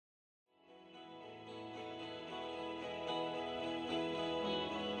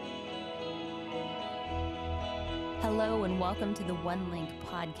Hello and welcome to the One Link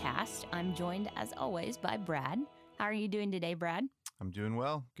podcast. I'm joined as always by Brad. How are you doing today, Brad? I'm doing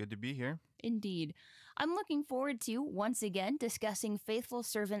well. Good to be here. Indeed. I'm looking forward to, once again, discussing faithful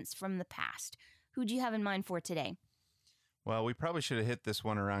servants from the past. Who do you have in mind for today? Well, we probably should have hit this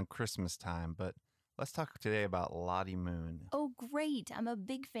one around Christmas time, but let's talk today about Lottie Moon. Oh, great. I'm a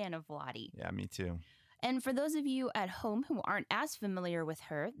big fan of Lottie. Yeah, me too. And for those of you at home who aren't as familiar with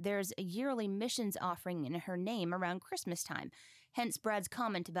her, there's a yearly missions offering in her name around Christmas time. Hence Brad's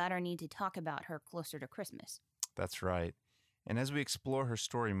comment about our need to talk about her closer to Christmas. That's right. And as we explore her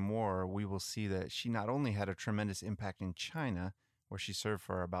story more, we will see that she not only had a tremendous impact in China, where she served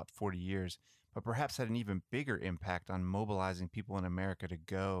for about 40 years, but perhaps had an even bigger impact on mobilizing people in America to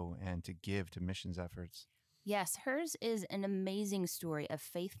go and to give to missions efforts. Yes, hers is an amazing story of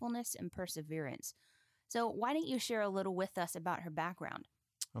faithfulness and perseverance. So why don't you share a little with us about her background?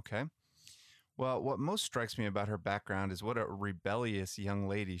 Okay. Well, what most strikes me about her background is what a rebellious young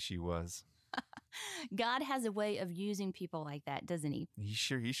lady she was. God has a way of using people like that, doesn't he? He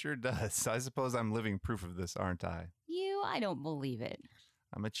sure does. I suppose I'm living proof of this, aren't I? I don't believe it.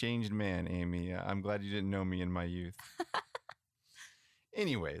 I'm a changed man, Amy. I'm glad you didn't know me in my youth.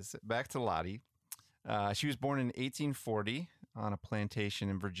 Anyways, back to Lottie. She was born in 1840 on a plantation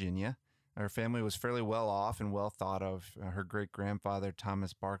in Virginia. Her family was fairly well off and well thought of. Her great-grandfather,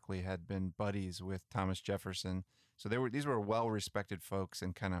 Thomas Barclay, had been buddies with Thomas Jefferson. So these were well-respected folks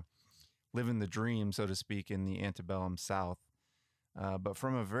and kind of living the dream, so to speak, in the antebellum South. But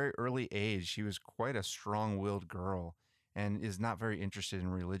from a very early age, she was quite a strong-willed girl and is not very interested in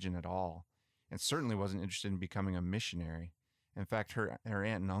religion at all, and certainly wasn't interested in becoming a missionary. In fact, her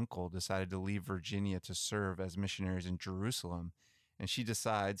aunt and uncle decided to leave Virginia to serve as missionaries in Jerusalem, and she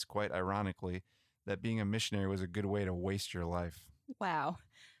decides, quite ironically, that being a missionary was a good way to waste your life. Wow.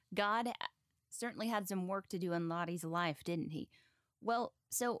 God certainly had some work to do in Lottie's life, didn't he? Well,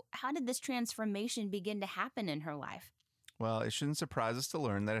 so how did this transformation begin to happen in her life? Well, it shouldn't surprise us to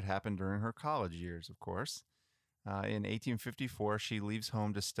learn that it happened during her college years, of course. In 1854, she leaves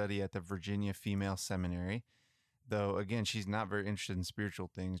home to study at the Virginia Female Seminary, though, again, she's not very interested in spiritual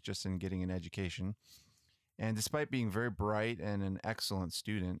things, just in getting an education. And despite being very bright and an excellent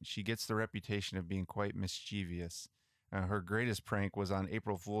student, she gets the reputation of being quite mischievous. Her greatest prank was on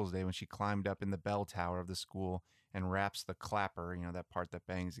April Fool's Day when she climbed up in the bell tower of the school and wraps the clapper, that part that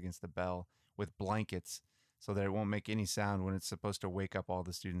bangs against the bell, with blankets so that it won't make any sound when it's supposed to wake up all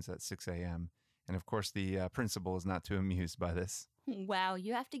the students at 6 a.m. And of course, the principal is not too amused by this. Wow,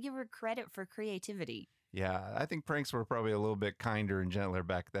 you have to give her credit for creativity. Yeah, I think pranks were probably a little bit kinder and gentler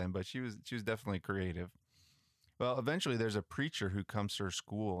back then, but she was definitely creative. Well, eventually there's a preacher who comes to her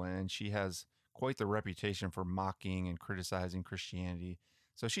school, and she has quite the reputation for mocking and criticizing Christianity.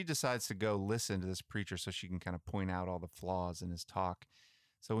 So she decides to go listen to this preacher so she can kind of point out all the flaws in his talk.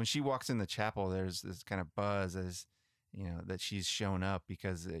 So when she walks in the chapel, there's this kind of buzz as, that she's shown up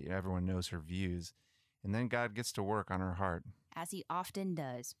because everyone knows her views. And then God gets to work on her heart. As he often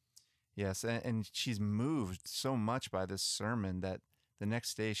does. Yes, and she's moved so much by this sermon that the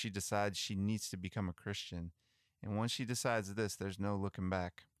next day she decides she needs to become a Christian. And once she decides this, there's no looking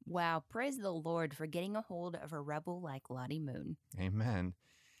back. Wow, praise the Lord for getting a hold of a rebel like Lottie Moon. Amen.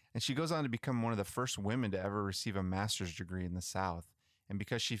 And she goes on to become one of the first women to ever receive a master's degree in the South. And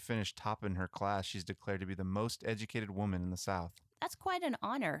because she finished top in her class, she's declared to be the most educated woman in the South. That's quite an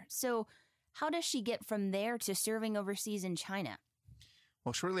honor. So how does she get from there to serving overseas in China?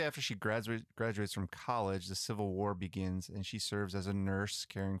 Well, shortly after she graduates from college, the Civil War begins, and she serves as a nurse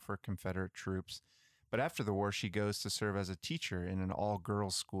caring for Confederate troops. But after the war, she goes to serve as a teacher in an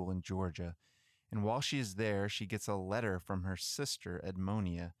all-girls school in Georgia. And while she is there, she gets a letter from her sister,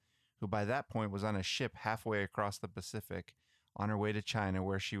 Edmonia, who by that point was on a ship halfway across the Pacific on her way to China,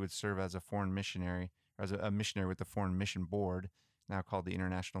 where she would serve as a foreign missionary, or as a missionary with the Foreign Mission Board, now called the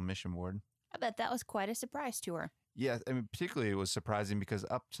International Mission Board. I bet that was quite a surprise to her. Yeah, particularly it was surprising because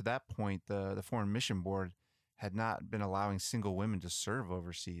up to that point, the Foreign Mission Board had not been allowing single women to serve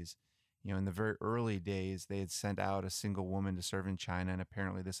overseas. In the very early days, they had sent out a single woman to serve in China, and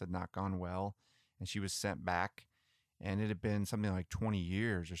apparently this had not gone well, and she was sent back. And it had been something like 20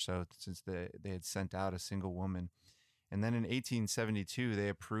 years or so since they had sent out a single woman. And then in 1872, they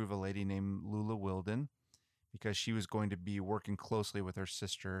approve a lady named Lula Wilden because she was going to be working closely with her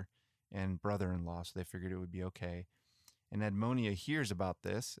sister and brother-in-law, so they figured it would be okay. And Edmonia hears about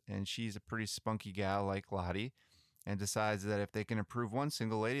this, and she's a pretty spunky gal like Lottie, and decides that if they can approve one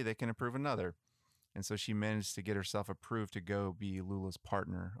single lady, they can approve another. And so she managed to get herself approved to go be Lula's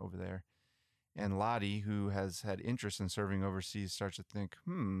partner over there. And Lottie, who has had interest in serving overseas, starts to think,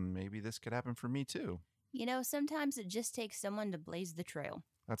 maybe this could happen for me too. Sometimes it just takes someone to blaze the trail.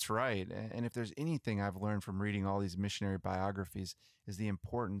 That's right. And if there's anything I've learned from reading all these missionary biographies is the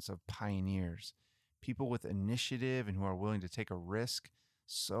importance of pioneers, people with initiative and who are willing to take a risk.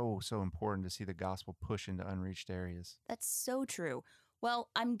 So important to see the gospel push into unreached areas. That's so true. Well,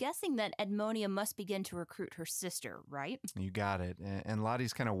 I'm guessing that Edmonia must begin to recruit her sister, right? You got it. And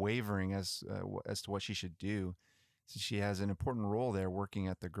Lottie's kind of wavering as to what she should do, since she has an important role there working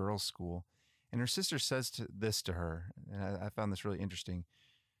at the girls' school. And her sister says this to her, and I found this really interesting.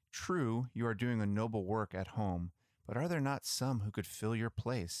 True, you are doing a noble work at home, but are there not some who could fill your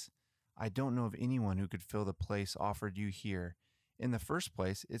place? I don't know of anyone who could fill the place offered you here. In the first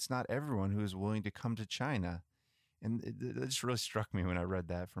place, it's not everyone who is willing to come to China. And it just really struck me when I read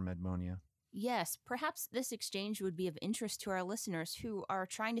that from Edmonia. Yes, perhaps this exchange would be of interest to our listeners who are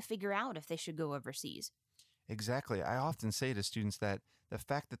trying to figure out if they should go overseas. Exactly. I often say to students that the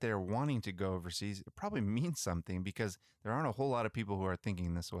fact that they are wanting to go overseas it probably means something because there aren't a whole lot of people who are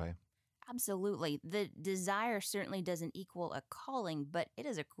thinking this way. Absolutely. The desire certainly doesn't equal a calling, but it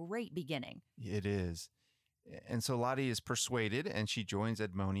is a great beginning. It is. And so Lottie is persuaded and she joins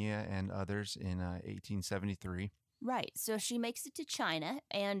Edmonia and others in 1873. Right. So she makes it to China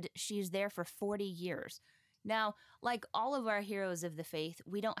and she's there for 40 years. Now, like all of our heroes of the faith,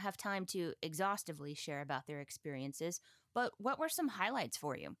 we don't have time to exhaustively share about their experiences, but what were some highlights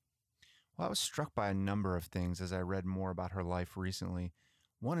for you? Well, I was struck by a number of things as I read more about her life recently.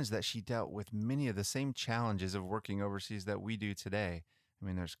 One is that she dealt with many of the same challenges of working overseas that we do today. I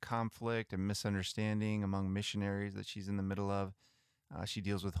mean, there's conflict and misunderstanding among missionaries that she's in the middle of. She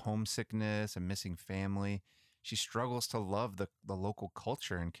deals with homesickness and missing family. She struggles to love the local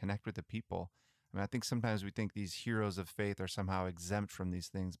culture and connect with the people. I mean, I think sometimes we think these heroes of faith are somehow exempt from these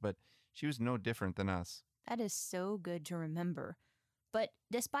things, but she was no different than us. That is so good to remember. But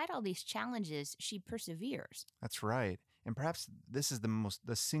despite all these challenges, she perseveres. That's right. And perhaps this is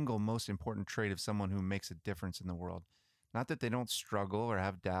the single most important trait of someone who makes a difference in the world. Not that they don't struggle or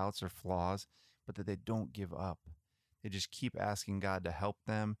have doubts or flaws, but that they don't give up. They just keep asking God to help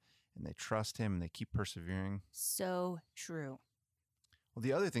them, and they trust Him, and they keep persevering. So true. Well,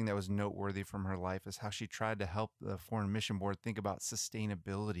 the other thing that was noteworthy from her life is how she tried to help the Foreign Mission Board think about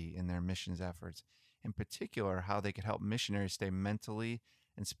sustainability in their missions efforts. In particular, how they could help missionaries stay mentally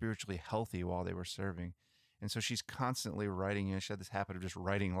and spiritually healthy while they were serving. And so she's constantly writing, she had this habit of just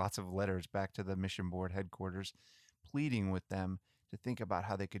writing lots of letters back to the mission board headquarters, pleading with them to think about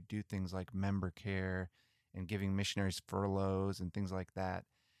how they could do things like member care and giving missionaries furloughs and things like that.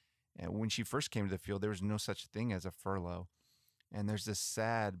 And when she first came to the field, there was no such thing as a furlough. And there's this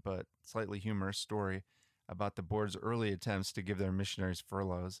sad but slightly humorous story about the board's early attempts to give their missionaries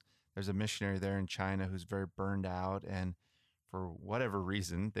furloughs. There's a missionary there in China who's very burned out, and for whatever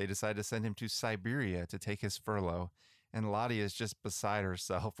reason, they decide to send him to Siberia to take his furlough. And Lottie is just beside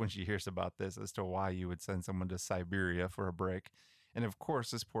herself when she hears about this as to why you would send someone to Siberia for a break. And of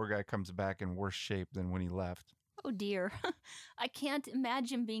course, this poor guy comes back in worse shape than when he left. Oh dear. I can't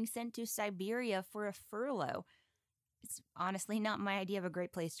imagine being sent to Siberia for a furlough. It's honestly not my idea of a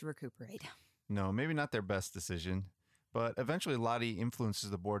great place to recuperate. No, maybe not their best decision. But eventually, Lottie influences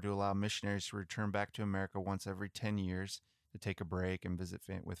the board to allow missionaries to return back to America once every 10 years to take a break and visit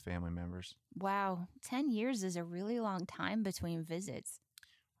with family members. Wow, 10 years is a really long time between visits.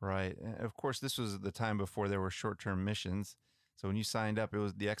 Right. And of course, this was the time before there were short-term missions. So when you signed up,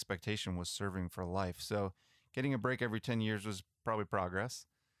 the expectation was serving for life. So getting a break every 10 years was probably progress.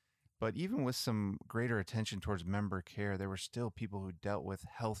 But even with some greater attention towards member care, there were still people who dealt with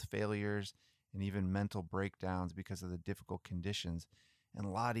health failures and even mental breakdowns because of the difficult conditions.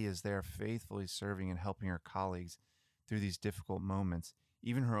 And Lottie is there faithfully serving and helping her colleagues through these difficult moments.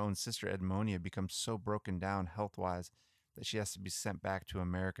 Even her own sister Edmonia becomes so broken down health-wise that she has to be sent back to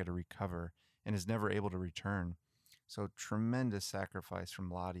America to recover and is never able to return. So tremendous sacrifice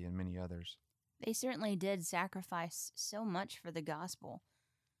from Lottie and many others. They certainly did sacrifice so much for the gospel.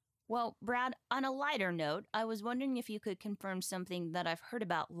 Well, Brad, on a lighter note, I was wondering if you could confirm something that I've heard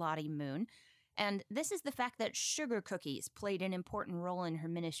about Lottie Moon, and this is the fact that sugar cookies played an important role in her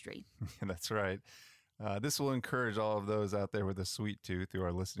ministry. That's right. This will encourage all of those out there with a sweet tooth who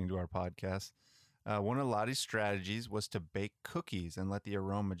are listening to our podcast. One of Lottie's strategies was to bake cookies and let the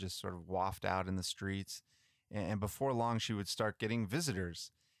aroma just sort of waft out in the streets. And before long, she would start getting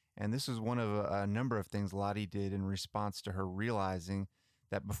visitors. And this was one of a number of things Lottie did in response to her realizing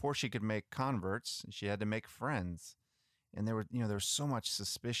that before she could make converts, she had to make friends. And there was so much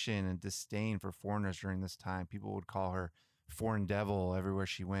suspicion and disdain for foreigners during this time. People would call her foreign devil everywhere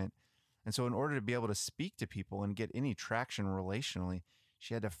she went. And so in order to be able to speak to people and get any traction relationally,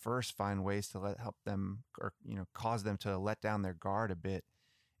 she had to first find ways to help them, or cause them to let down their guard a bit.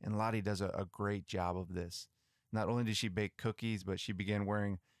 And Lottie does a great job of this. Not only did she bake cookies, but she began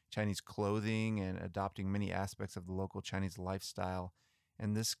wearing Chinese clothing and adopting many aspects of the local Chinese lifestyle.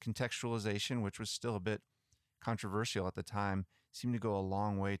 And this contextualization, which was still a bit controversial at the time, seemed to go a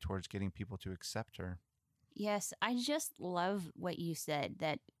long way towards getting people to accept her. Yes, I just love what you said,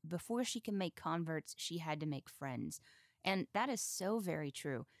 that before she can make converts, she had to make friends. And that is so very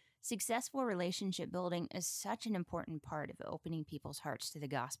true. Successful relationship building is such an important part of opening people's hearts to the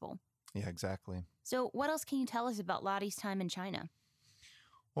gospel. Yeah, exactly. So, what else can you tell us about Lottie's time in China?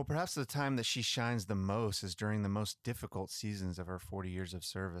 Well, perhaps the time that she shines the most is during the most difficult seasons of her 40 years of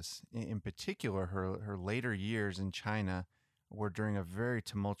service. In particular, her later years in China were during a very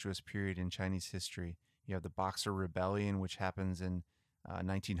tumultuous period in Chinese history. You have the Boxer Rebellion, which happens in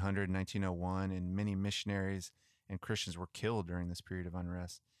 1900, 1901, and many missionaries and Christians were killed during this period of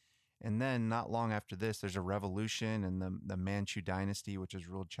unrest. And then, not long after this, there's a revolution, and the Manchu dynasty, which has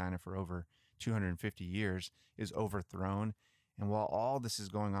ruled China for over 250 years, is overthrown. And while all this is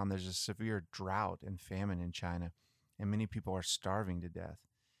going on, there's a severe drought and famine in China, and many people are starving to death.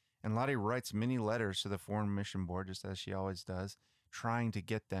 And Lottie writes many letters to the Foreign Mission Board, just as she always does, trying to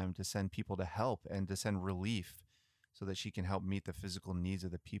get them to send people to help and to send relief so that she can help meet the physical needs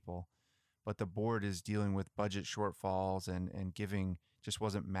of the people. But the board is dealing with budget shortfalls, and giving just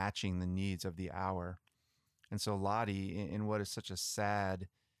wasn't matching the needs of the hour. And so Lottie, in what is such a sad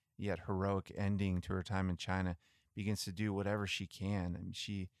yet heroic ending to her time in China, begins to do whatever she can. I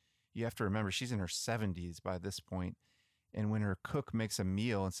mean, you have to remember, she's in her 70s by this point. And when her cook makes a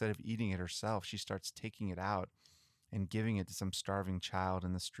meal, instead of eating it herself, she starts taking it out and giving it to some starving child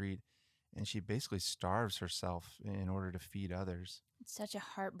in the street. And she basically starves herself in order to feed others. It's such a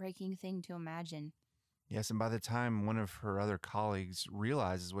heartbreaking thing to imagine. Yes, and by the time one of her other colleagues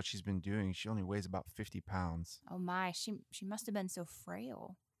realizes what she's been doing, she only weighs about 50 pounds. Oh my, she must have been so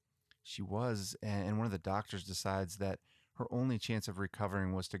frail. She was, and one of the doctors decides that her only chance of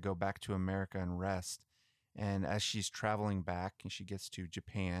recovering was to go back to America and rest. And as she's traveling back, she gets to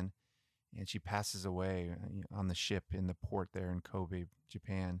Japan, and she passes away on the ship in the port there in Kobe,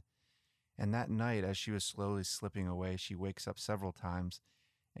 Japan. And that night, as she was slowly slipping away, she wakes up several times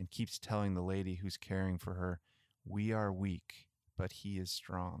and keeps telling the lady who's caring for her, "We are weak, but he is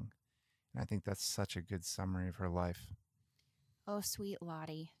strong." And I think that's such a good summary of her life. Oh, sweet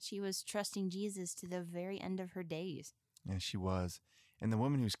Lottie. She was trusting Jesus to the very end of her days. Yeah, she was. And the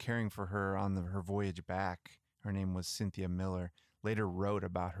woman who's caring for her on her voyage back, her name was Cynthia Miller, later wrote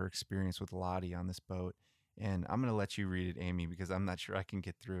about her experience with Lottie on this boat. And I'm going to let you read it, Amy, because I'm not sure I can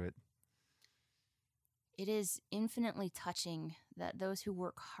get through it. It is infinitely touching that those who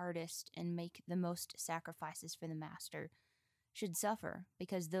work hardest and make the most sacrifices for the Master should suffer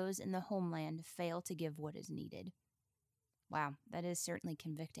because those in the homeland fail to give what is needed. Wow, that is certainly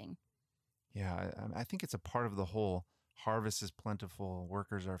convicting. Yeah, I think it's a part of the whole harvest is plentiful,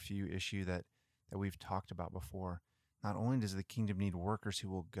 workers are few issue that we've talked about before. Not only does the kingdom need workers who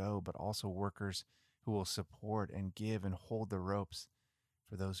will go, but also workers who will support and give and hold the ropes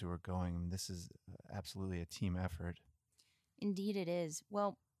for those who are going. And this is absolutely a team effort. Indeed it is.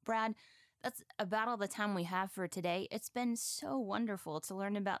 Well, Brad, that's about all the time we have for today. It's been so wonderful to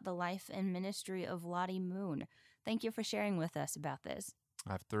learn about the life and ministry of Lottie Moon. Thank you for sharing with us about this.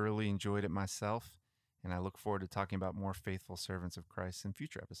 I've thoroughly enjoyed it myself, and I look forward to talking about more faithful servants of Christ in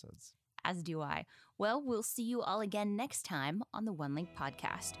future episodes. As do I. Well, we'll see you all again next time on the One Link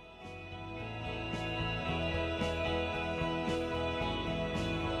Podcast.